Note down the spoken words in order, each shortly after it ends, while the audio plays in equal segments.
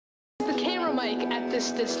camera mic at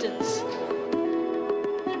this distance.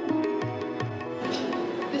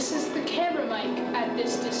 This is the camera mic at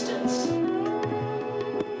this distance.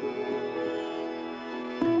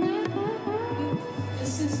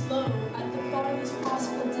 This is low at the farthest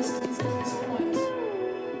possible distance at this point.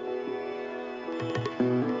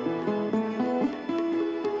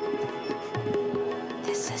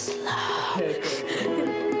 This is low.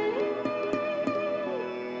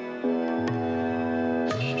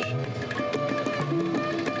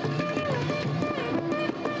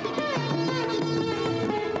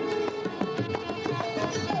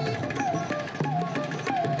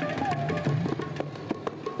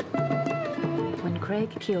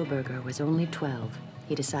 Craig Kielburger was only 12.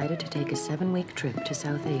 He decided to take a 7-week trip to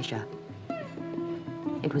South Asia.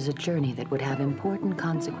 It was a journey that would have important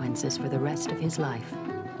consequences for the rest of his life.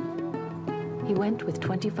 He went with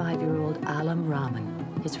 25-year-old Alam Rahman,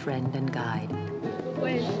 his friend and guide.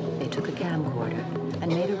 They took a camcorder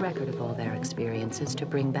and made a record of all their experiences to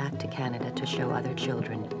bring back to Canada to show other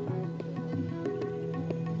children.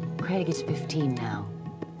 Craig is 15 now.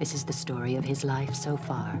 This is the story of his life so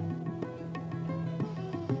far.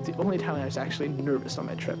 The only time I was actually nervous on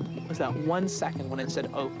my trip was that 1 second when it said,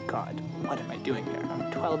 oh God, what am I doing here?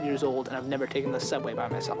 I'm 12 years old and I've never taken the subway by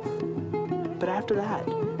myself. But after that,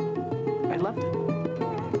 I loved it.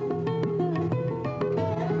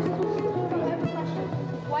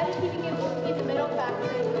 Why did he begin working at the Minnow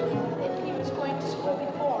factory if he was going to school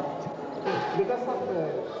before? Because of the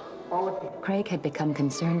poverty. Craig had become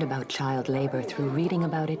concerned about child labor through reading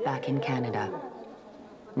about it back in Canada.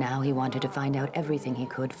 Now he wanted to find out everything he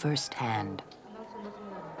could firsthand.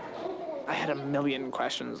 I had a million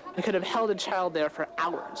questions. I could have held a child there for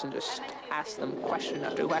hours and just asked them question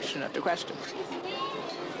after question after question.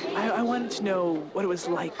 I wanted to know what it was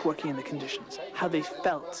like working in the conditions, how they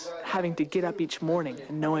felt, having to get up each morning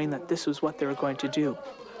and knowing that this was what they were going to do,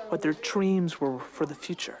 what their dreams were for the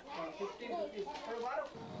future.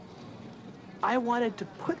 I wanted to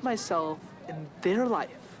put myself in their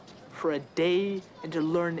life for a day and to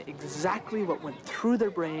learn exactly what went through their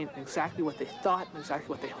brain, exactly what they thought, and exactly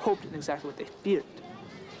what they hoped, and exactly what they feared.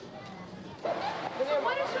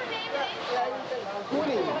 What is your name? Has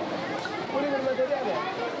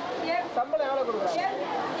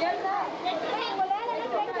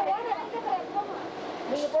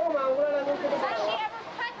she ever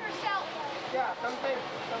cut herself? Yeah, sometimes.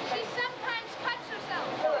 She sometimes cuts herself.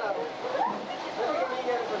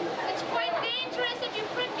 It's quite dangerous if you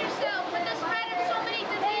prick yourself with the spread of so many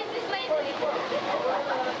diseases lately.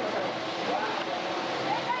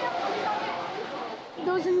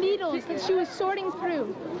 Those needles that she was sorting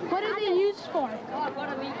through, what are they used for?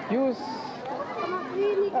 Use.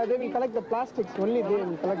 They will collect the plastics. Only they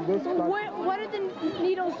will collect those plastics. What are the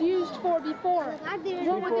needles used for before?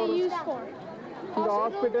 What were they used for? In the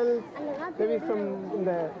hospitals, maybe some in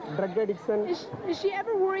the drug addiction. Is she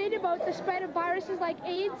ever worried about the spread of viruses like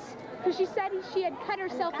AIDS? Because she said she had cut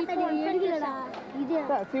herself before and pricked herself.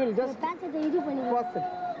 Yeah, she will just wash it.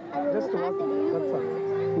 Just wash it. That's all.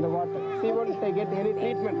 In the water. She won't get any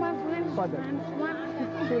treatment for that.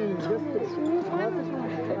 She will just wash it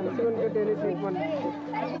and she won't get any treatment.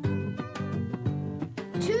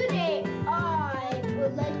 Today, I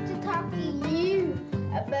would like to talk to you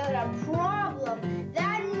about a problem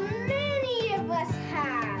that many of us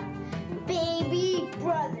have. Baby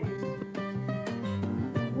brothers.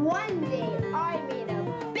 One day, I made a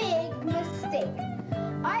big mistake.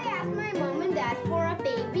 I asked my mom and dad for a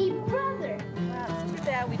baby brother. Well, it's too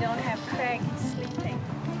bad we don't have Craig sleeping.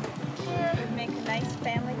 It would make a nice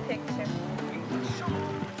family picture.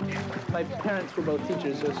 My parents were both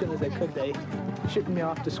teachers, so as soon as they could, they shipped me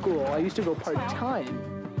off to school. I used to go part-time,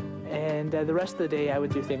 and the rest of the day I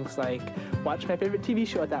would do things like watch my favorite TV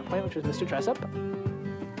show at that point, which was Mr. Dressup.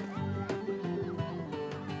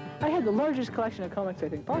 I had the largest collection of comics I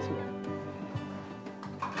think possible.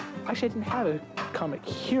 Actually, I didn't have a comic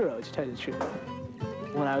hero, to tell you the truth.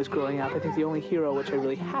 When I was growing up, I think the only hero which I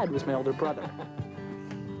really had was my older brother.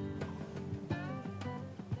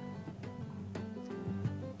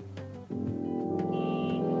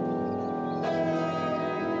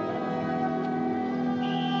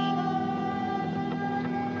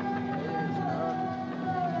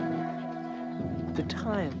 The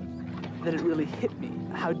time that it really hit me,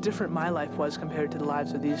 how different my life was compared to the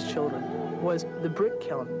lives of these children, was the brick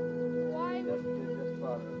kiln.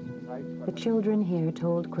 The children here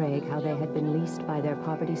told Craig how they had been leased by their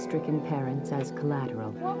poverty-stricken parents as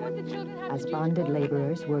collateral. As bonded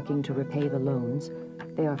laborers working to repay the loans,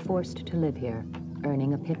 they are forced to live here,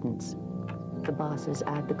 earning a pittance. The bosses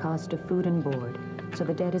add the cost of food and board, so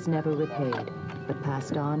the debt is never repaid, but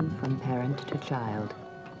passed on from parent to child.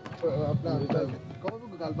 Can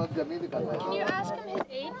you ask him his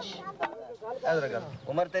age?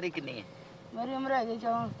 Umar teri kitni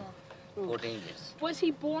hai? 14 years. Was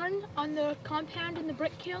he born on the compound in the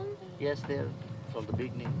brick kiln? Yes, there from the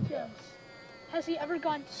beginning. Yes. Has he ever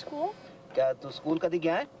gone to school? क्या तू school कभी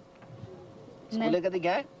गया है? School कभी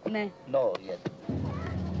गया है? नहीं. No yet.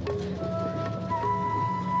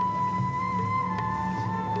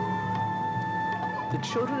 The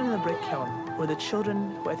children in the brick kiln were the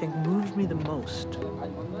children who I think moved me the most.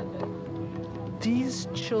 These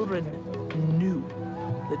children knew,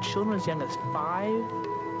 the children as young as 5,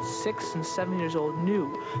 6, and 7 years old knew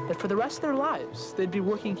that for the rest of their lives they'd be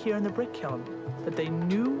working here in the brick kiln, that they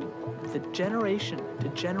knew that generation to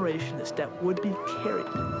generation this debt would be carried,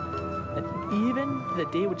 that even the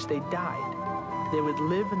day which they died, they would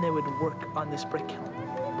live and they would work on this brick kiln.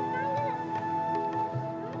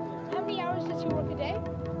 How many hours does he work a day?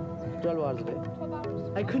 12 hours a day. 12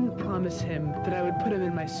 hours. I couldn't promise him that I would put him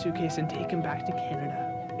in my suitcase and take him back to Canada.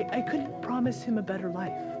 I couldn't promise him a better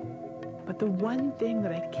life. But the one thing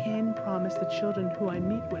that I can promise the children who I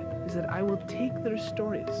meet with is that I will take their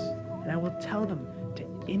stories and I will tell them to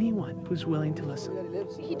anyone who's willing to listen.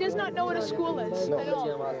 He does not know what a school is at all.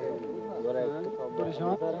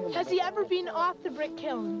 Has he ever been off the brick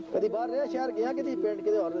kiln? कभी बाहर नहीं शहर गया किसी paint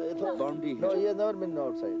के और boundary. No, he has never been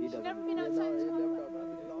outside. He's never been outside school.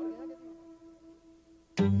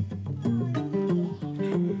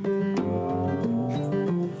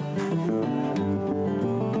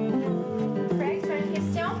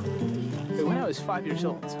 When I was 5 years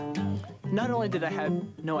old, not only did I have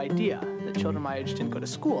no idea that children my age didn't go to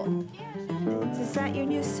school, Is that your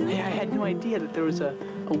new suit? I had no idea that there was a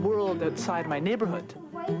world outside my neighborhood.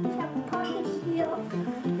 Pocket here.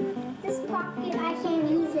 This pocket, I can't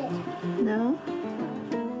use it. No.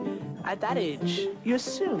 At that age, you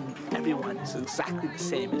assume everyone is exactly the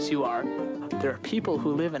same as you are. There are people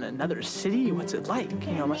who live in another city. What's it like?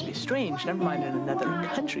 You know, it must be strange. Never mind in another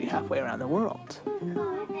country halfway around the world.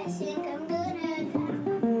 I think I'm good at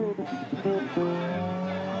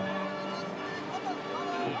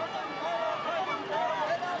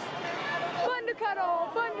Bundukaro,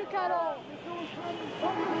 Bundukaro.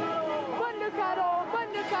 Bundukaro,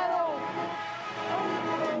 Bundukaro.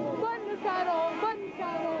 Bundukaro,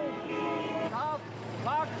 Bundukaro.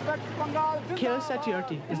 Kailash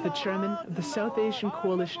Satyarthi is the chairman of the South Asian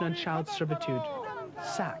Coalition on Child Servitude,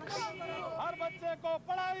 SACS.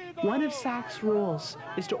 One of SACS' roles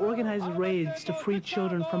is to organize raids to free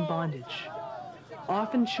children from bondage.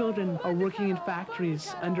 Often children are working in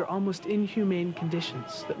factories under almost inhumane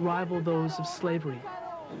conditions that rival those of slavery.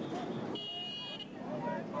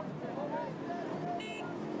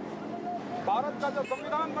 Bharat का जो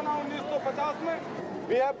संविधान बना 1950 में,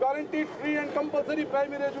 we have guaranteed free and compulsory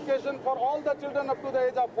primary education for all the children up to the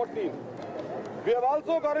age of 14. We have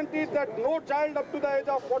also guaranteed that no child up to the age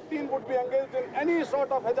of 14 would be engaged in any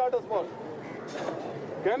sort of hazardous work.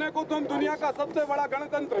 कहने को तुम दुनिया का सबसे बड़ा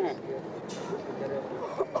गणतंत्र हैं।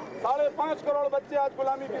 5.5 करोड़ बच्चे आज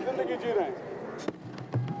गुलामी की जिंदगी जी रहे हैं।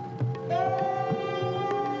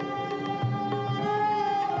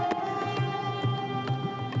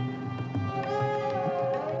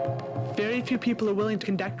 Very few people are willing to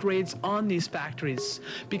conduct raids on these factories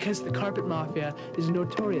because the carpet mafia is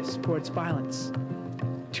notorious for its violence.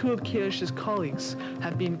 2 of Kailash's colleagues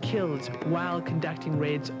have been killed while conducting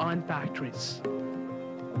raids on factories.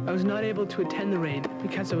 I was not able to attend the raid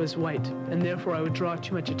because I was white, and therefore I would draw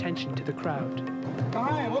too much attention to the crowd.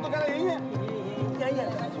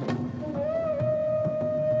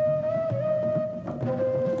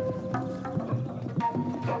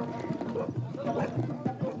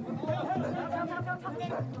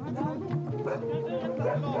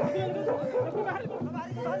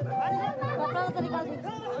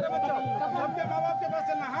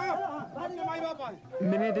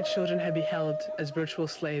 Many of the children had been held as virtual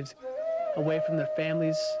slaves, away from their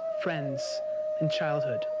families, friends, and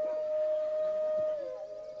childhood.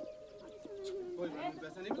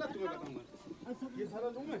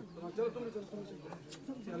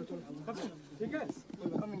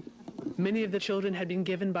 Many of the children had been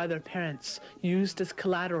given by their parents, used as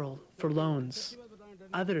collateral for loans.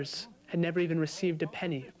 Others had never even received a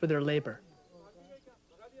penny for their labor.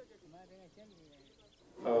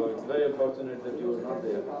 It's very unfortunate that you were not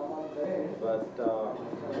there, but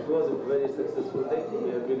it was a very successful thing.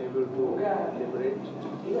 We have been able to liberate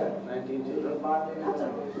 19 children.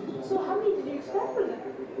 So how many did you expect for that?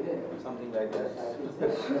 something like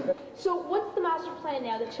that. So what's the master plan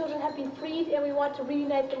now? The children have been freed and we want to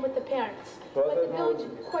reunite them with the parents. But the village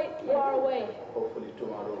is quite far away. Hopefully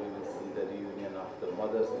tomorrow we will see the reunion of the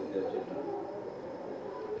mothers with their children.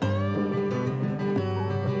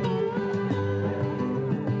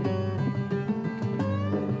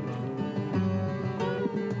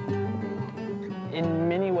 In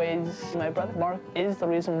many ways, my brother Mark is the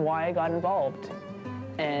reason why I got involved.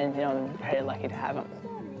 And, you know, I'm very lucky to have him.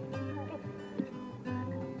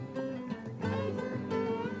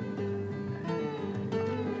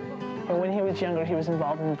 And when he was younger, he was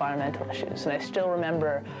involved in environmental issues. And I still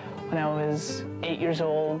remember when I was 8 years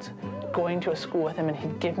old, going to a school with him, and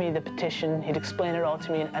he'd give me the petition, he'd explain it all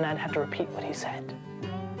to me, and I'd have to repeat what he said.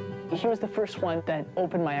 He was the first one that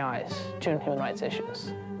opened my eyes to human rights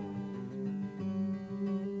issues.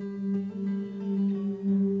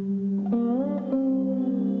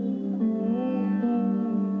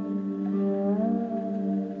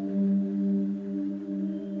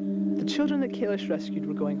 The children that Kailash rescued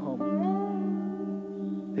were going home.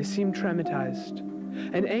 They seemed traumatized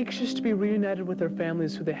and anxious to be reunited with their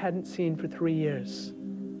families who they hadn't seen for 3 years.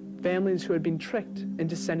 Families who had been tricked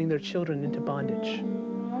into sending their children into bondage.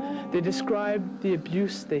 They described the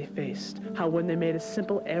abuse they faced, how when they made a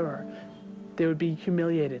simple error, they would be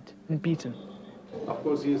humiliated and beaten. Of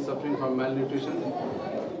course, he is suffering from malnutrition,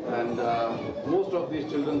 and most of these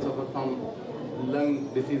children suffer from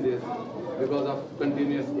lung diseases because of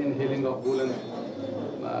continuous inhaling of woolen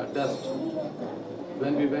dust.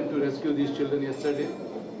 When we went to rescue these children yesterday,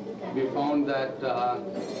 we found that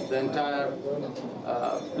the entire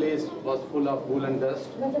place was full of woolen dust.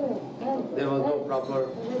 There was no proper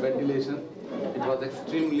ventilation. It was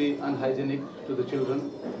extremely unhygienic to the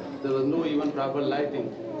children. There was no even proper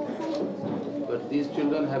lighting. But these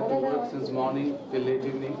children have to work since morning till late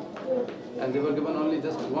evening, and they were given only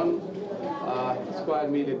just one square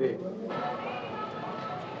meal a day.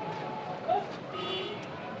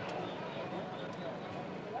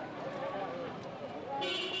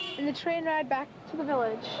 And the train ride back to the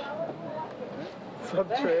village. Some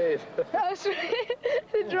train. Oh, sorry.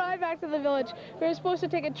 The drive back to the village. We were supposed to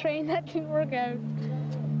take a train, that didn't work out.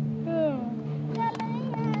 Oh.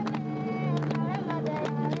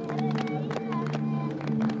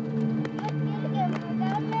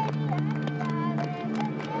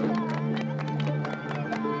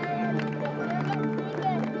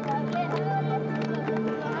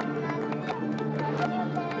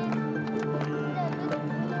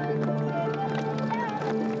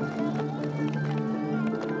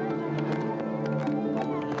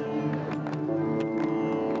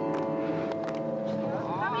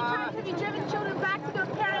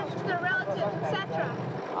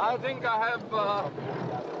 I think I have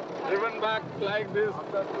driven back like this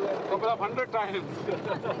a couple of 100 times.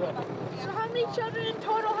 So how many children in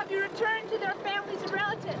total have you returned to their families and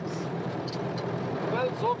relatives?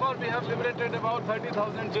 Well, so far we have liberated about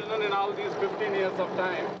 30,000 children in all these 15 years of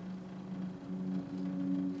time.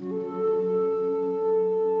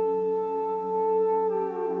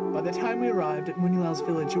 By the time we arrived at Munilal's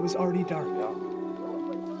village, it was already dark.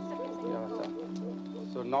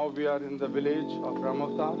 So now we are in the village of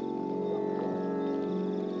Ramavtar.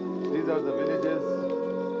 These are the villages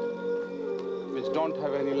which don't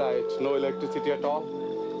have any light, no electricity at all.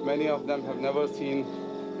 Many of them have never seen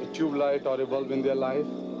a tube light or a bulb in their life.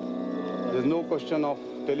 There's no question of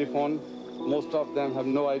telephone. Most of them have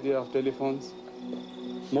no idea of telephones.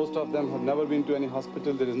 Most of them have never been to any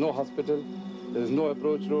hospital. There is no hospital. There is no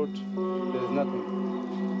approach route. There is nothing.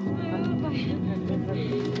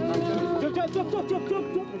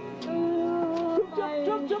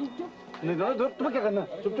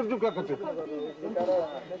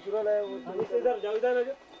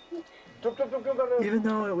 Even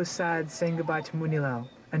though it was sad saying goodbye to Munilal,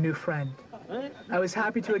 a new friend, I was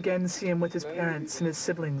happy to again see him with his parents and his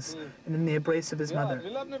siblings and in the embrace of his mother.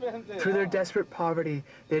 Through their desperate poverty,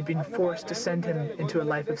 they had been forced to send him into a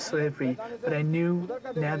life of slavery, but I knew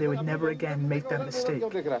now they would never again make that mistake.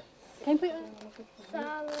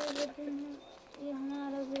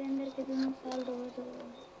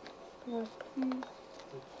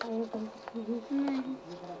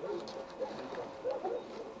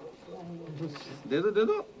 दे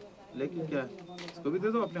दो लेकिन क्या इसको भी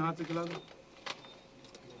दे दो अपने हाथ से खिला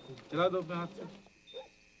दो अपने हाथ से.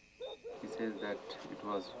 He says that it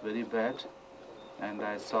was very bad and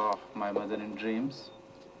I saw my mother in dreams,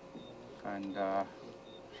 and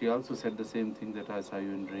she also said the same thing, that I saw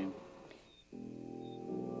you in dream.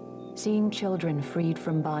 Seeing children freed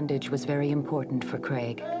from bondage was very important for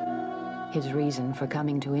Craig. His reason for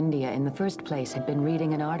coming to India in the first place had been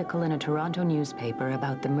reading an article in a Toronto newspaper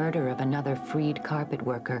about the murder of another freed carpet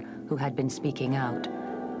worker who had been speaking out.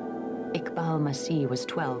 Iqbal Masih was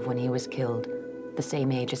 12 when he was killed, the same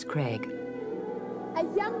age as Craig. A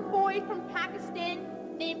young boy from Pakistan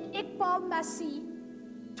named Iqbal Masih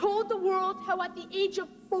told the world how at the age of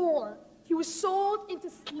 4, he was sold into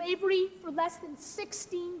slavery for less than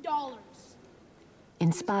 $16.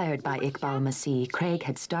 Inspired by Iqbal Masih, Craig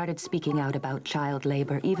had started speaking out about child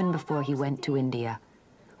labor even before he went to India.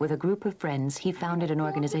 With a group of friends, he founded an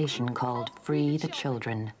organization called Free the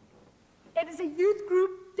Children. It is a youth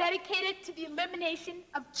group dedicated to the elimination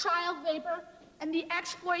of child labor and the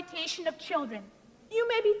exploitation of children. You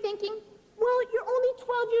may be thinking, well, you're only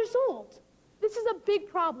 12 years old. This is a big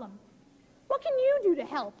problem. What can you do to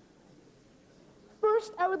help?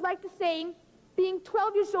 First, I would like to say, being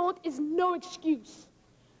 12 years old is no excuse.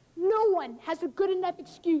 No one has a good enough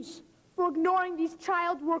excuse for ignoring these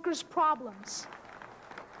child workers' problems.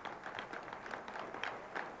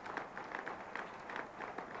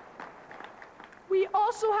 We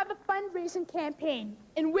also have a fundraising campaign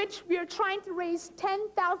in which we are trying to raise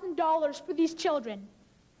 $10,000 for these children.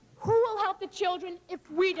 Who will help the children if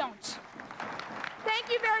we don't? Thank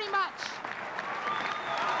you very much.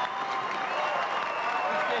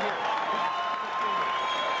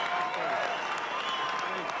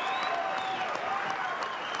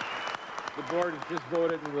 The board has just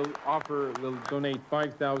voted and will donate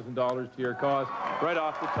 $5,000 to your cause right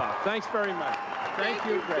off the top. Thanks very much. Thank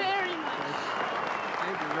you very much.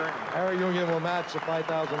 Thank you very much. Our union will match the $5,000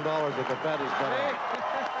 that the Fed is A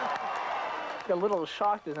getting. little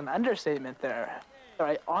shocked is an understatement there.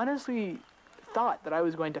 I honestly thought that I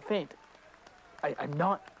was going to faint. I'm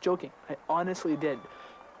not joking. I honestly did.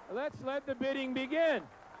 Let's let the bidding begin.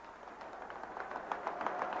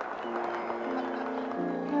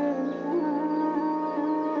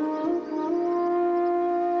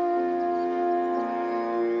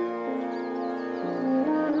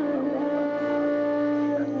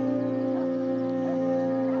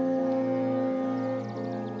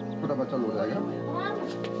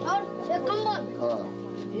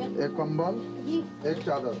 एक कंबल एक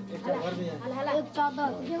चादर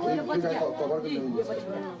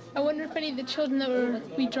I wonder if any of the children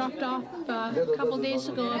that we dropped off a couple days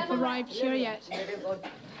ago have arrived here yet.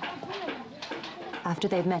 After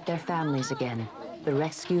they've met their families again, the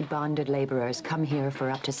rescued bonded laborers come here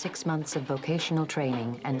for up to 6 months of vocational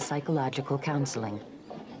training and psychological counseling.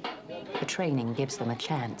 The training gives them a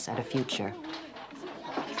chance at a future.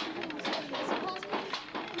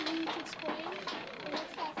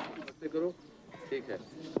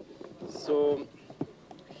 So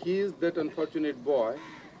he is that unfortunate boy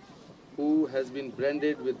who has been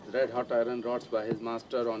branded with red-hot iron rods by his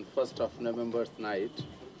master on 1st of November's night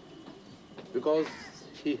because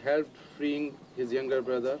he helped freeing his younger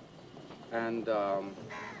brother and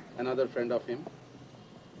another friend of him.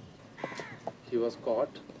 He was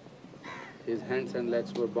caught. His hands and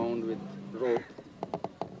legs were bound with rope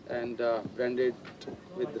and branded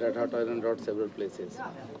with red-hot iron rods several places.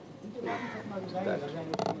 That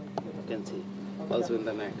you can see, also in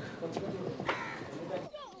the neck.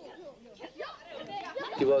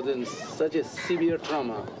 He was in such a severe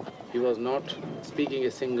trauma, he was not speaking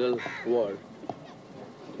a single word,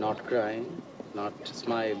 not crying, not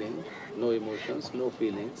smiling, no emotions, no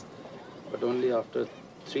feelings, but only after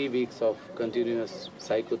 3 weeks of continuous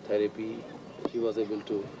psychotherapy, he was able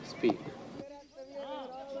to speak.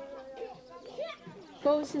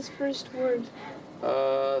 What was his first word?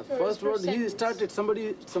 First word, he started,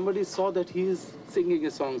 somebody saw that he is singing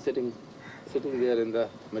a song sitting there in the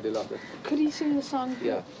middle of it. Could he sing the song?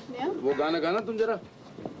 Yeah. Yeah? वो गाना गाना तुम जरा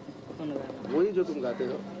वही जो तुम गाते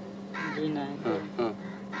हो जीना है हाँ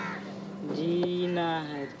जीना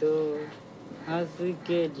है तो हंस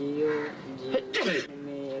के जियो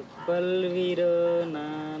में एक पल भी रोना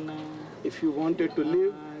ना. If you wanted to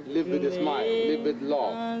live, live with a smile, live with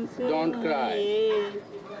love, don't cry.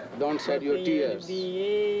 Don't shed your tears.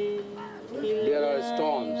 There are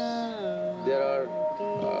storms, there are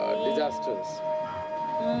disasters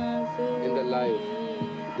in the life.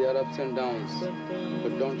 There are ups and downs,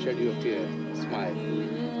 but don't shed your tears. Smile.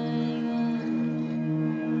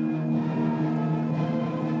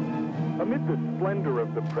 Amid the splendor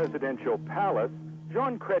of the presidential palace,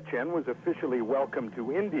 Jean Chrétien was officially welcomed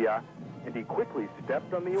to India, and he quickly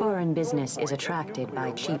stepped on the... Foreign business is attracted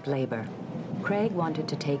by cheap labor. Craig wanted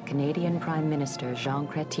to take Canadian Prime Minister Jean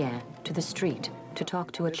Chrétien to the street to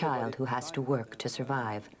talk to a child who has to work to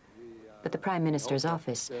survive. But the Prime Minister's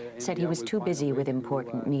office said he was too busy with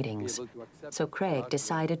important meetings. So Craig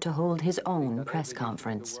decided to hold his own press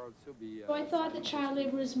conference. I thought that child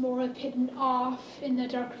labor was more of hidden off in the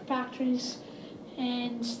dark factories,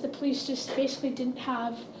 and the police just basically didn't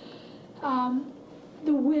have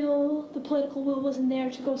the political will wasn't there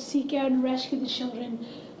to go seek out and rescue the children.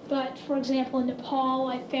 But for example, in Nepal,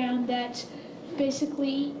 I found that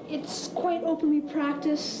basically it's quite openly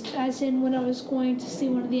practiced, as in when I was going to see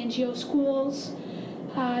one of the NGO schools,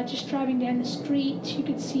 just driving down the street, you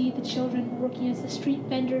could see the children working as the street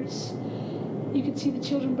vendors. You could see the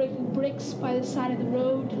children breaking bricks by the side of the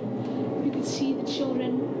road. You could see the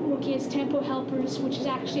children working as tempo helpers, which is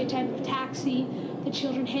actually a type of taxi. The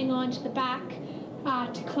children hang on to the back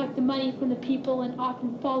to collect the money from the people and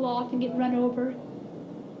often fall off and get run over.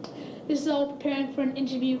 This is all preparing for an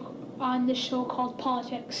interview on this show called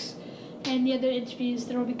Politics and the other interviews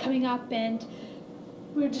that will be coming up, and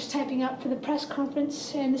we're just typing up for the press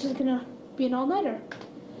conference, and this is gonna be an all-nighter.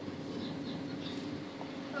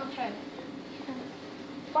 Okay.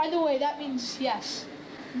 By the way, that means yes.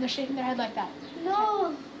 And they're shaking their head like that.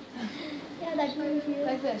 No. Yeah, that means yes.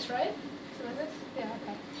 Like this, right? So like this? Yeah,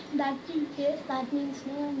 okay. That means yes, that means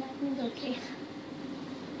no, and that means okay.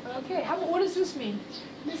 Okay, what does this mean?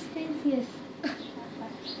 This means yes.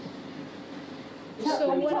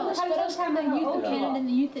 So what else can the youth of Canada and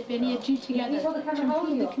the youth of India do together to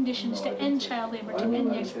improve the conditions to end child labor, to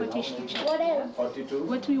end the exploitation of children?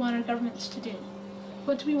 What do we want our governments to do?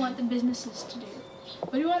 What do we want the businesses to do?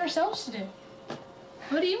 What do we want ourselves to do?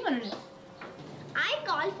 What do you want to do? I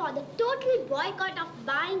call for the total boycott of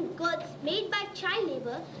buying goods made by child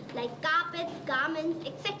labor, like carpets, garments,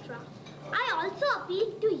 etc. I also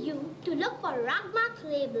appeal to you to look for Rugmark's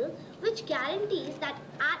label, which guarantees that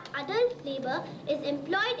adult labor is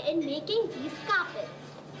employed in making these carpets.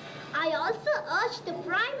 I also urge the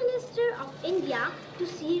Prime Minister of India to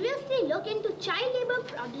seriously look into child labor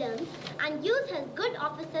problems and use his good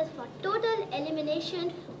offices for total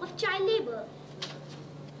elimination of child labor.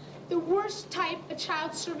 The worst type of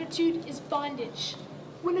child servitude is bondage.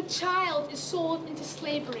 When a child is sold into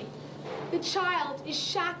slavery, the child is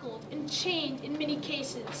shackled and chained in many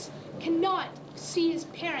cases, cannot see his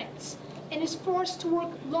parents, and is forced to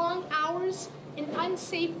work long hours in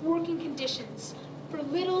unsafe working conditions for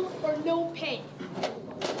little or no pay.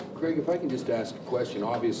 Craig, if I can just ask a question.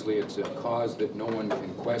 Obviously, it's a cause that no one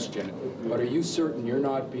can question, but are you certain you're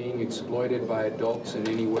not being exploited by adults in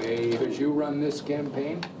any way as you run this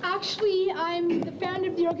campaign? Actually, I'm the founder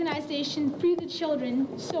of the organization Free the Children,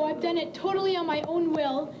 so I've done it totally on my own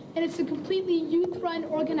will, and it's a completely youth-run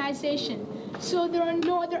organization. So there are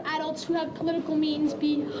no other adults who have political means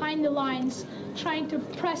behind the lines trying to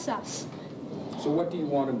press us. So what do you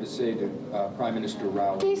want him to say to Prime Minister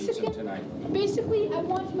Rao when he meets him tonight? Basically, I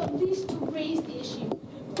want him at least to raise the issue.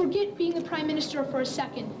 Forget being the Prime Minister for a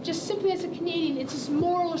second. Just simply as a Canadian, it's his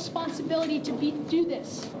moral responsibility to do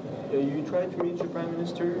this. You tried to reach the Prime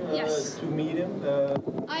Minister yes. To meet him?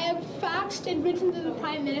 I have faxed and written to the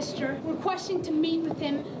Prime Minister requesting to meet with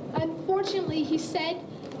him. Unfortunately, he said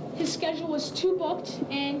his schedule was too booked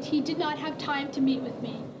and he did not have time to meet with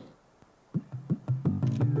me.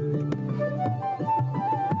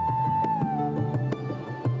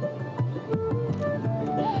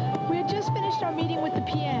 We had just finished our meeting with the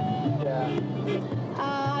PM. Yeah.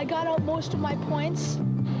 I got out most of my points.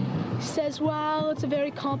 He says, well, it's a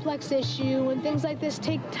very complex issue and things like this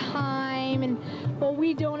take time, and well,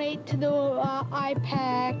 we donate to the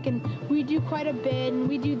IPEC and we do quite a bit and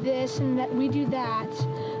we do this and that, we do that,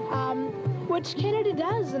 which Canada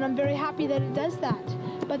does, and I'm very happy that it does that,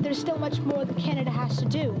 but there's still much more that Canada has to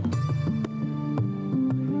do.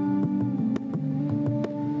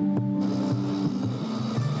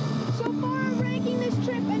 So far I'm ranking this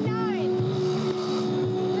trip a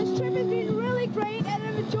 9. This trip has been really great and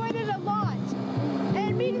I've enjoyed it a lot.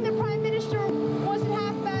 And meeting the Prime Minister wasn't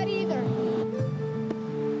half bad either.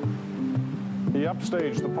 He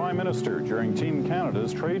upstaged the Prime Minister during Team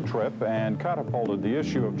Canada's trade trip and catapulted the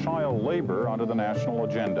issue of child labor onto the national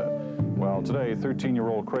agenda. Well, today,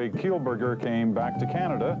 13-year-old Craig Kielburger came back to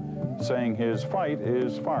Canada, saying his fight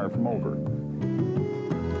is far from over.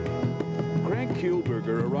 Craig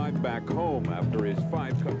Kielburger arrived back home after his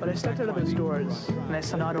 5... But I stepped out of those doors, and I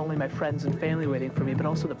saw not only my friends and family waiting for me, but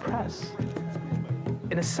also the press.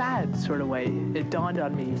 In a sad sort of way, it dawned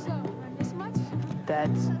on me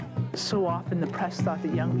that so often the press thought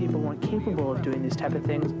that young people weren't capable of doing these type of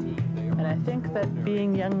things, and I think that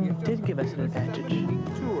being young did give us an advantage.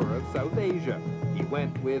 Tour of South Asia. He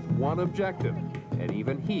went with one objective, and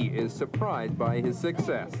even he is surprised by his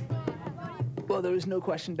success. Well, there was no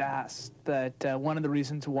question to ask that one of the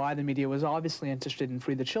reasons why the media was obviously interested in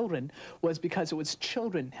Free the Children was because it was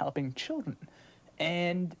children helping children.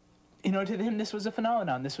 And You know, to him, this was a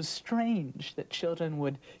phenomenon. This was strange that children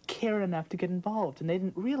would care enough to get involved, and they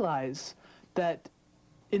didn't realize that,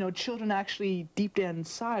 you know, children actually deep down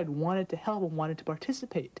inside wanted to help and wanted to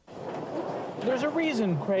participate. There's a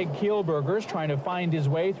reason Craig Kielburger is trying to find his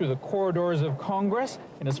way through the corridors of Congress.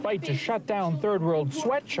 In his fight to shut down third world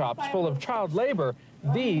sweatshops full of child labor,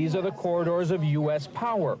 these are the corridors of U.S.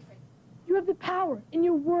 power. You have the power in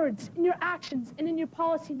your words, in your actions, and in your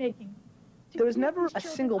policy making. There was never a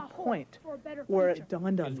single point where it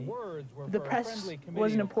dawned on me. The press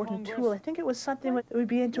was an important tool. I think it was something that we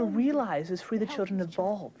began to realize as Free the Children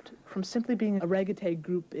evolved from simply being a ragtag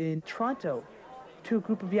group in Toronto to a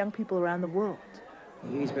group of young people around the world.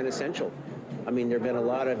 He's been essential. I mean, there have been a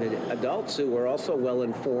lot of adults who are also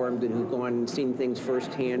well-informed and who've gone and seen things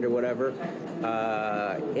firsthand or whatever,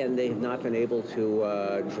 and they have not been able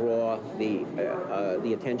to draw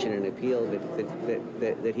the attention and appeal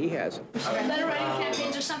that he has. Letter writing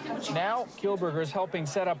campaigns or something? Now, Kielburger is helping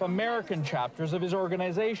set up American chapters of his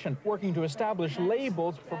organization, working to establish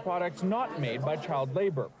labels for products not made by child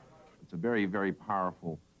labor. It's a very, very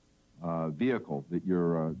powerful vehicle that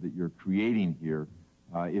you're creating here.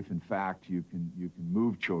 If in fact you can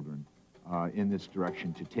move children in this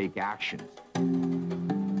direction to take action.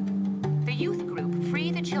 The youth group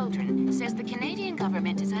Free the Children says the Canadian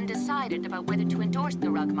government is undecided about whether to endorse the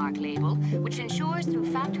Rugmark label, which ensures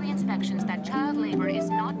through factory inspections that child labor is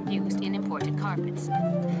not used in imported carpets.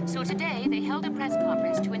 So today they held a press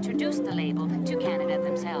conference to introduce the label to Canada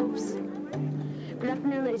themselves. Good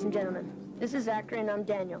afternoon, ladies and gentlemen. This is Zachary and I'm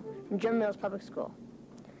Daniel from German Mills Public School.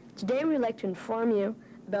 Today we'd like to inform you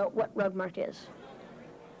about what Rugmark is.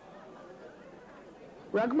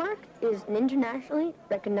 Rugmark is an internationally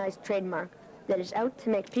recognized trademark that is out to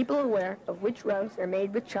make people aware of which rugs are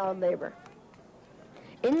made with child labor.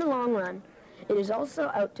 In the long run, it is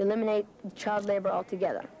also out to eliminate child labor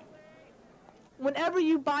altogether. Whenever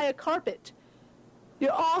you buy a carpet,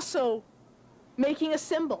 you're also making a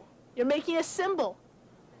symbol. You're making a symbol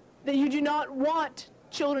that you do not want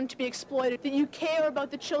children to be exploited, that you care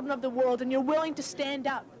about the children of the world and you're willing to stand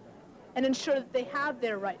up and ensure that they have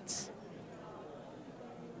their rights.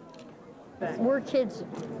 We're kids.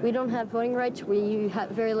 We don't have voting rights. We have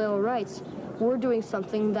very little rights. We're doing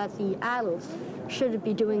something that the adults should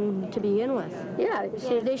be doing to begin with. Yeah,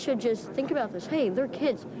 they should just think about this. Hey, they're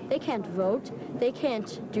kids. They can't vote. They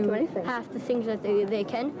can't do half the things that they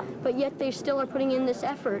can, but yet they still are putting in this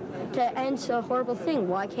effort to end a horrible thing.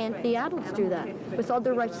 Why can't the adults do that with all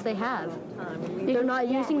the rights they have? They're not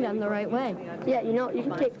using them the right way. Yeah, you know, you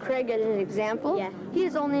can take Craig as an example. Yeah. He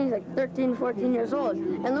is only like 13, 14 years old,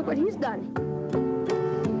 and look what he's done.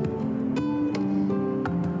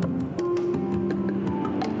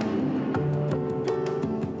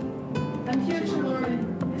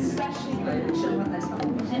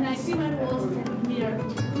 And I see my role as a leader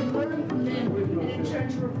to learn from them and in turn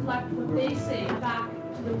to reflect what they say back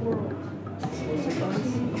to the world.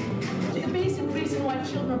 The basic reason why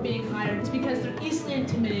children are being hired is because they're easily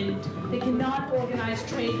intimidated. They cannot organize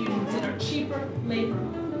trade unions that are cheaper labor.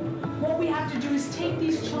 What we have to do is take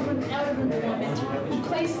these children out of employment,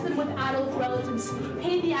 place them with adult relatives,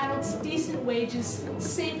 pay the adults decent wages,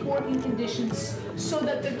 safe working conditions, so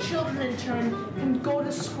that their children in turn can go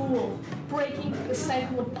to school, breaking the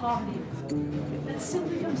cycle of poverty. That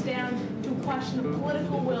simply comes down to a question of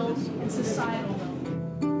political will and societal will.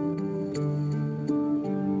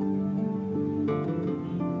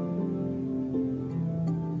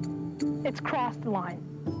 It's crossed the line.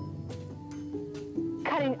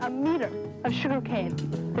 Cutting a meter of sugarcane,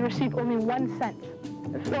 they receive only 1 cent.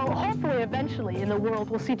 So hopefully, eventually, in the world,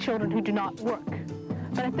 we'll see children who do not work.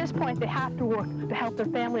 But at this point, they have to work to help their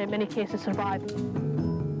family, in many cases, survive.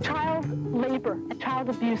 Child labor and child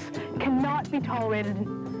abuse cannot be tolerated.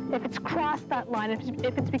 If it's crossed that line,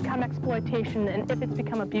 if it's become exploitation, and if it's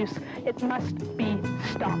become abuse, it must be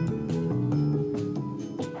stopped.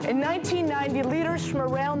 In 1990, leaders from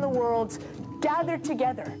around the world gathered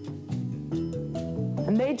together,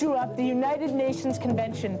 and they drew up the United Nations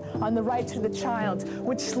Convention on the Rights of the Child,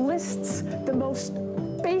 which lists the most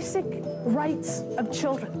basic rights of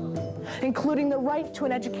children, including the right to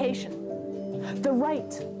an education, the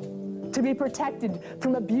right to be protected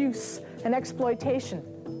from abuse and exploitation,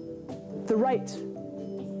 the right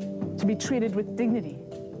to be treated with dignity.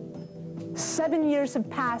 7 years have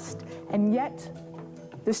passed, and yet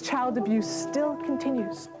this child abuse still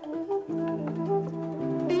continues.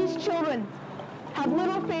 These children have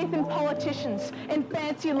little faith in politicians and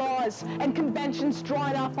fancy laws and conventions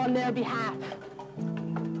drawn up on their behalf.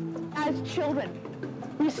 As children,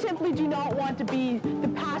 we simply do not want to be the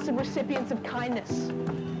passive recipients of kindness.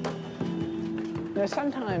 know,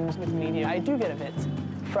 sometimes with media, I do get a bit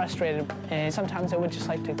frustrated, and sometimes I would just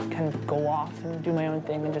like to kind of go off and do my own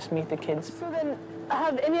thing and just meet the kids. So then,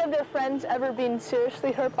 have any of their friends ever been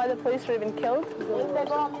seriously hurt by the police or even killed?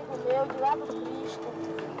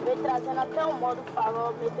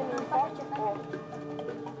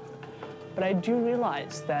 But I do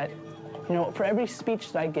realize that, you know, for every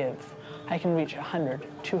speech that I give, I can reach 100,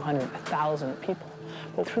 200, 1,000 people.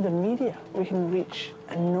 But through the media, we can reach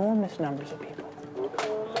enormous numbers of people.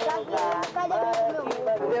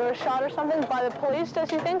 They were shot or something by the police, does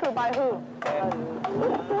you think, or by who?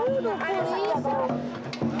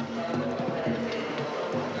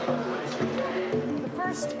 The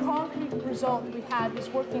first concrete result we had was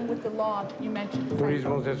working with the law that you mentioned.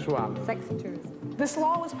 Turismo sexual. Sexy tourism. This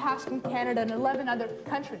law was passed in Canada and 11 other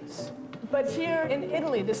countries. But here in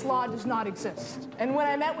Italy, this law does not exist. And when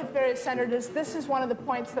I met with various senators, this is one of the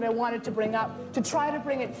points that I wanted to bring up, to try to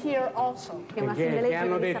bring it here also. What do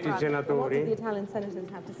the Italian senators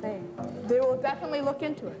have to say? They will definitely look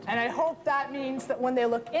into it. And I hope that means that when they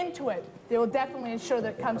look into it, they will definitely ensure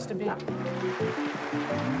that it comes to be.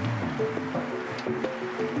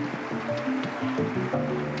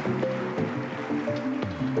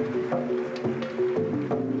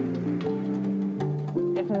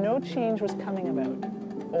 If no change was coming about,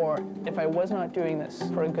 or if I was not doing this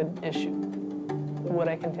for a good issue, would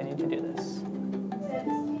I continue to do this?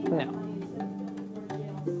 No.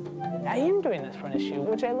 I am doing this for an issue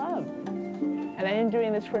which I love. And I am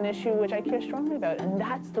doing this for an issue which I care strongly about. And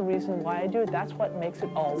that's the reason why I do it. That's what makes it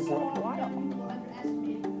all worthwhile.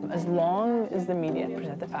 As long as the media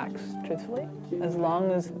present the facts truthfully, as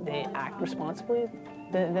long as they act responsibly,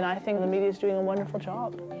 then I think the media is doing a wonderful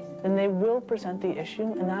job. Then they will present the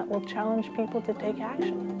issue, and that will challenge people to take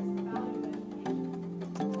action.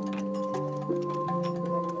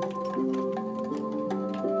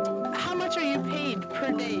 How much are you paid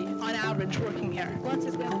per day on average working here?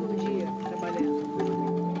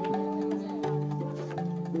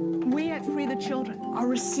 We at Free the Children are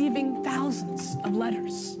receiving thousands of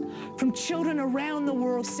letters from children around the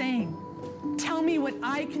world saying, tell me what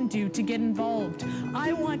I can do to get involved.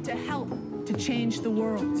 I want to help to change the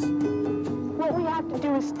world. What we have to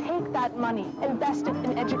do is take that money, invest it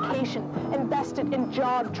in education, invest it in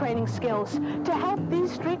job training skills to help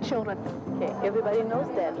these street children. Okay, everybody knows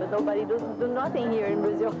that, but nobody does nothing here in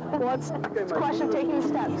Brazil. Well, it's a question of taking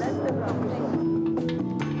steps.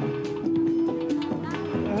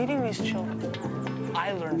 Meeting these children,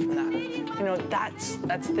 I learned from that. You know, that's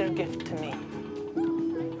their gift to me.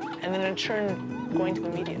 And then in turn, going to the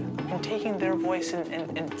media and taking their voice and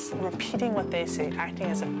repeating what they say, acting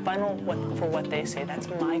as a funnel for what they say, that's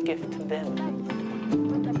my gift to them.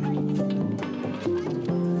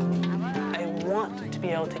 I want to be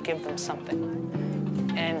able to give them something.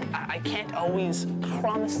 And I can't always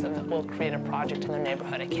promise them that we'll create a project in their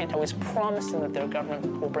neighborhood. I can't always promise them that their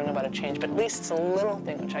government will bring about a change, but at least it's a little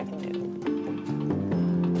thing which I can do.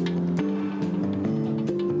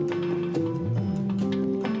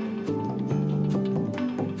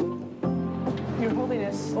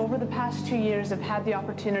 Over the past 2 years, I've had the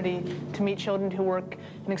opportunity to meet children who work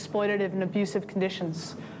in exploitative and abusive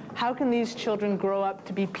conditions. How can these children grow up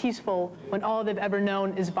to be peaceful when all they've ever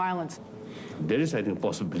known is violence? There is, I think,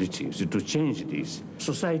 possibilities to change this.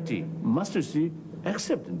 Society must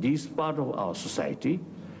accept this part of our society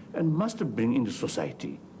and must bring into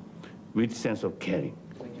society with sense of caring.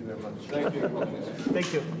 Thank you very much. Thank you.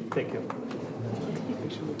 Thank you. Thank you.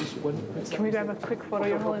 Can we grab a quick photo,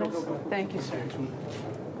 Your Holiness? Thank you, sir.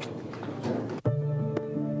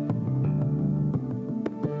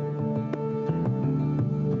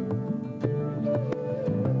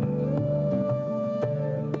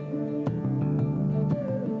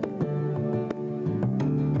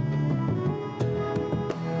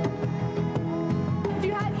 If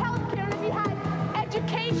you had healthcare, if you had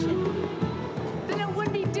education, then it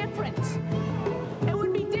would be different. It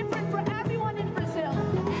would be different for everyone in Brazil.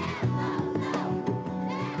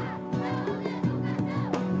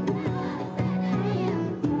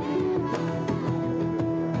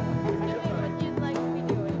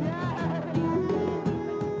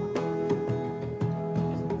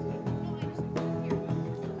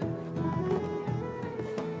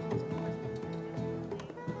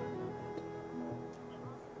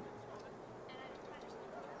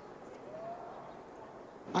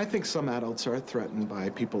 I think some adults are threatened by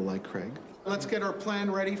people like Craig. Let's get our plan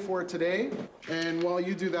ready for today. And while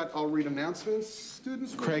you do that, I'll read announcements.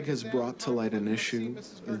 Students. Craig has brought to light an issue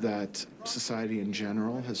that society in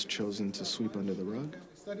general has chosen to sweep under the rug.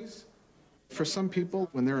 For some people,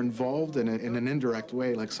 when they're involved in an indirect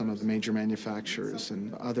way, like some of the major manufacturers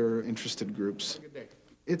and other interested groups,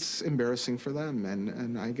 it's embarrassing for them,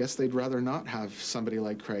 and I guess they'd rather not have somebody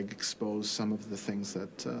like Craig expose some of the things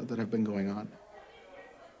that have been going on.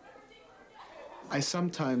 I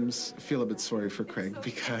sometimes feel a bit sorry for Craig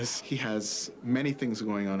because he has many things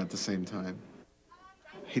going on at the same time.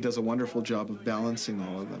 He does a wonderful job of balancing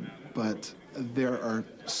all of them, but there are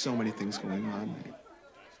so many things going on.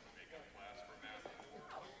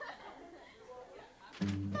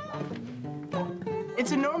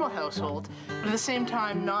 It's a normal household, but at the same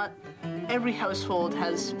time, not every household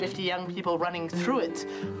has 50 young people running through it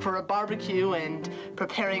for a barbecue and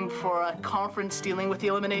preparing for a conference dealing with the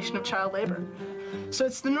elimination of child labor. So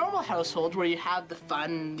it's the normal household where you have the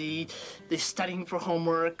fun, the studying for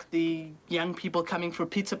homework, the young people coming for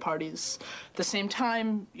pizza parties. At the same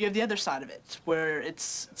time, you have the other side of it, where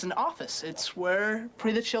it's an office. It's where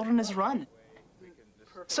Free the Children is run.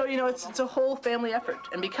 So, you know, it's a whole family effort.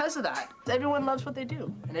 And because of that, everyone loves what they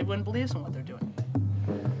do, and everyone believes in what they're doing.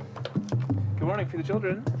 Good morning, Free the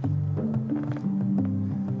Children.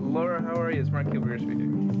 Laura, how are you? It's Mark Kielburger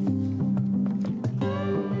speaking.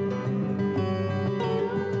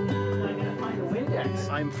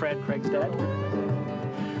 I'm Fred, Craig's dad.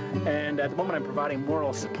 And at the moment I'm providing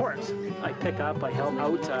moral support. I pick up, I help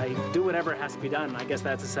out, I do whatever has to be done. I guess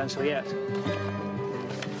that's essentially it.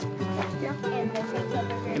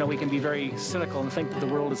 You know, we can be very cynical and think that the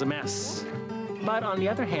world is a mess. But on the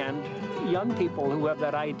other hand, young people who have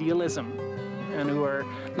that idealism and who are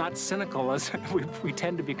not cynical as we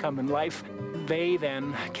tend to become in life, they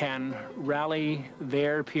then can rally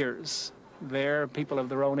their peers, their people of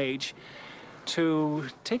their own age, to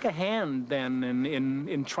take a hand then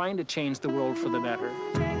in trying to change the world for the better.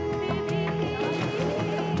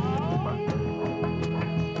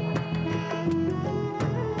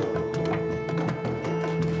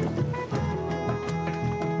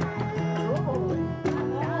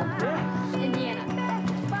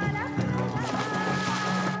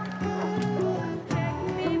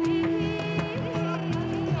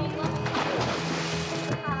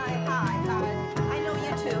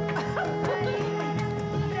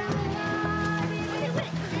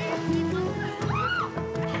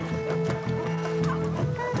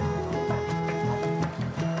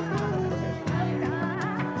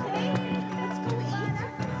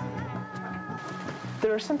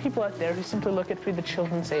 There are some people out there who simply look at Free the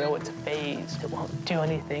Children and say, oh, it's a phase, it won't do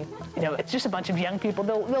anything. You know, it's just a bunch of young people.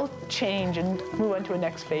 They'll change and move on to a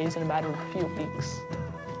next phase in a matter of a few weeks.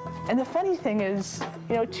 And the funny thing is,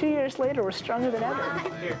 you know, 2 years later, we're stronger than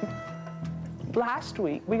ever. Last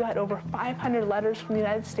week, we got over 500 letters from the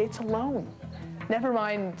United States alone. Never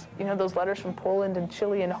mind, you know, those letters from Poland and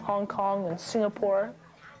Chile and Hong Kong and Singapore.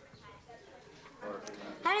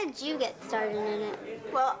 How did you get started in it?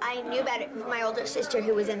 Well, I knew about it from my older sister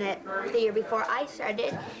who was in it the year before I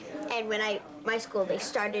started. And when my school, they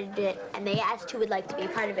started it and they asked who would like to be a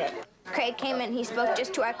part of it. Craig came and he spoke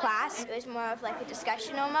just to our class. It was more of like a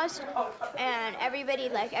discussion almost. And everybody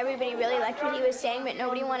really liked what he was saying, but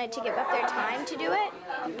nobody wanted to give up their time to do it.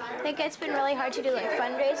 I think it's been really hard to do like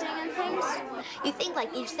fundraising and things. You think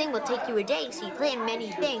like each thing will take you a day, so you plan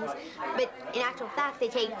many things, but in actual fact, they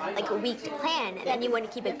take like a week to plan, and then you want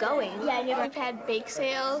to keep it going. Yeah, and we've had bake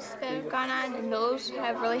sales that have gone on, and those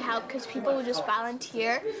have really helped because people will just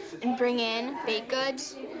volunteer and bring in baked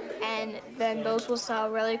goods, and then those will sell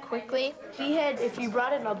really quickly. If you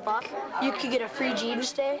brought in a buck, you could get a free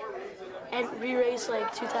jeans day, and we raised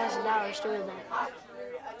like $2,000 doing that.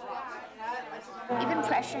 Even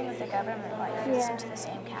pressuring of the government fits into the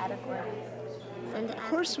same category. Of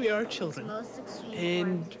course we are children,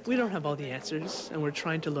 and we don't have all the answers, and we're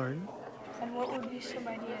trying to learn. And what would be some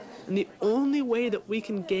ideas? And the only way that we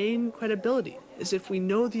can gain credibility is if we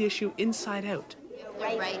know the issue inside out.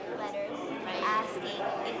 Write letters asking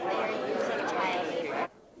if they're using child labor.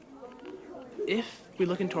 If we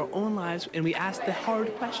look into our own lives and we ask the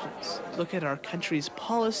hard questions, look at our country's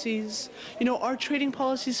policies, you know, are trading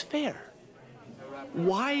policies fair?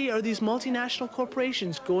 Why are these multinational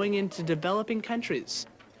corporations going into developing countries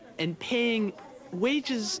and paying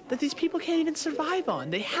wages that these people can't even survive on?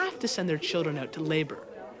 They have to send their children out to labor.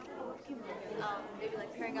 Maybe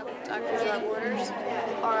like pairing up with Doctors Without Borders,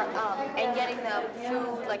 or and getting them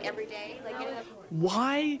food like every day, like getting them.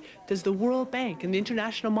 Why does the World Bank and the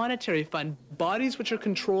International Monetary Fund, bodies which are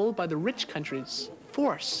controlled by the rich countries,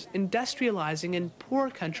 force industrializing in poor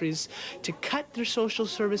countries to cut their social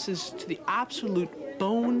services to the absolute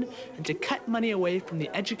bone and to cut money away from the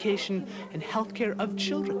education and healthcare of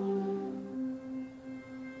children?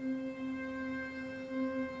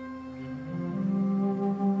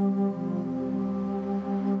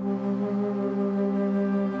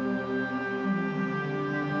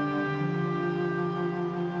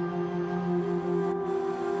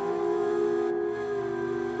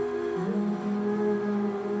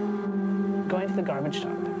 to the garbage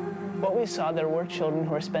dump, what we saw, there were children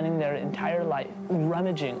who were spending their entire life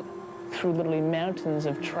rummaging through literally mountains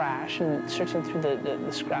of trash and searching through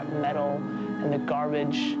the scrap metal and the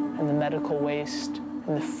garbage and the medical waste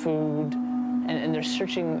and the food, and they're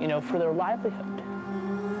searching, you know, for their livelihood.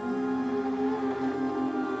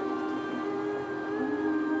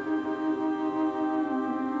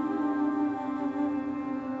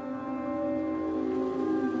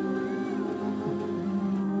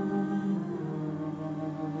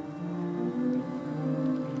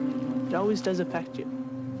 It always does affect you.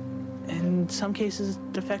 In some cases,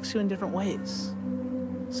 it affects you in different ways.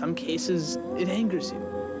 Some cases, it angers you.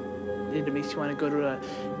 It makes you want to go to the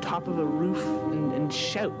top of a roof and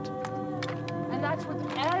shout. And that's with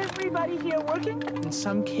everybody here working? In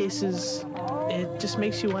some cases, it just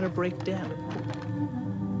makes you want to break down.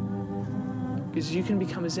 Because you can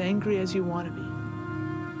become as angry as you want to be.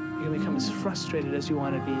 You can become as frustrated as you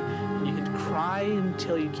want to be. And you can cry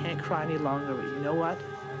until you can't cry any longer. But you know what?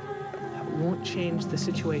 That won't change the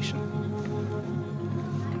situation.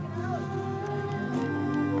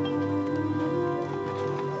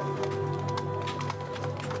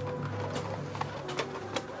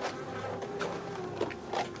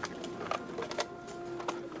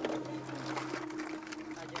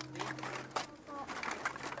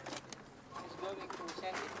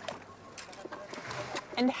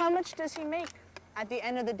 And how much does he make at the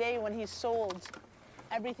end of the day when he's sold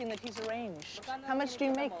everything that he's arranged? How much do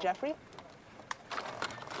you make, Jeffrey?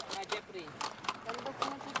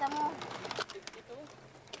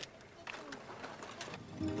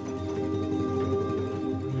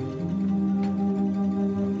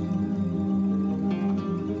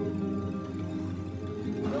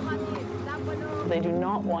 They do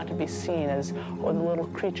not want to be seen as, oh, the little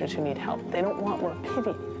creatures who need help. They don't want more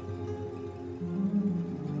pity.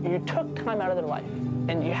 You took time out of their life,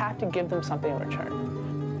 and you have to give them something in return.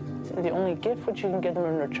 The only gift which you can give them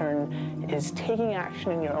in return is taking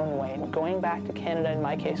action in your own way, and going back to Canada, in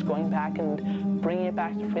my case, going back and bringing it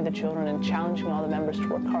back to Free the Children and challenging all the members to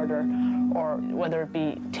work harder, or whether it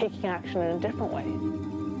be taking action in a different way.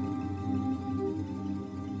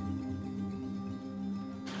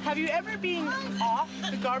 Have you ever been off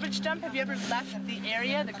the garbage dump? Have you ever left the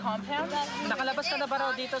area, the compound? Nakalabas ka na ba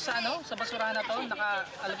raw dito sa sa basurahan na to?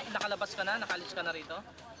 Nakalabas ka na? Nakalis ka na rito?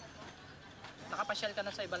 Nakapasyal ka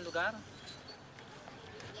na sa ibang lugar?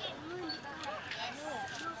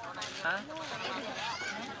 Ha?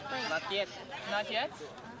 Not yet. Not yet?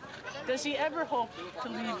 Does he ever hope to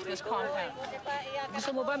leave this compound?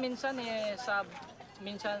 Gusto mo ba minsan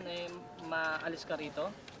maalis ka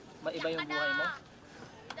rito? Maiba yung buhay mo?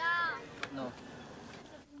 No.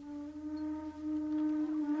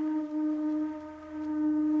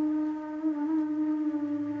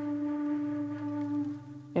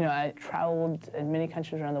 You know, I traveled in many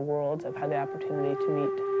countries around the world. I've had the opportunity to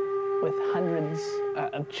meet with hundreds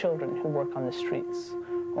of children who work on the streets,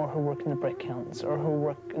 or who work in the brick kilns, or who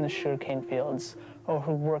work in the sugarcane fields, or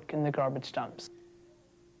who work in the garbage dumps.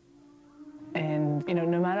 And, you know,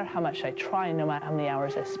 no matter how much I try, no matter how many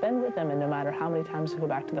hours I spend with them, and no matter how many times I go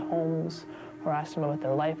back to the homes, or ask them about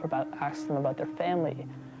their life, or ask them about their family,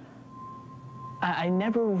 I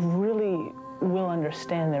never really will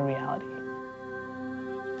understand their reality.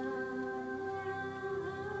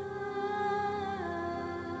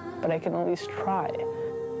 But I can at least try.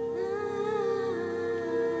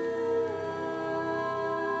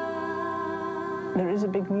 There is a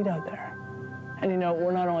big need out there. And you know,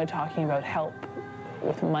 we're not only talking about help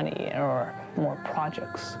with money or more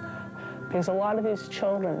projects, because a lot of these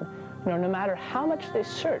children, you know, no matter how much they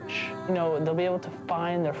search, you know, they'll be able to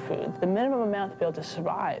find their food, the minimum amount to be able to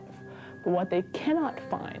survive. But what they cannot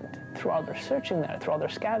find through all their searching there, through all their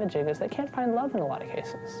scavenging, is they can't find love in a lot of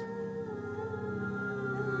cases.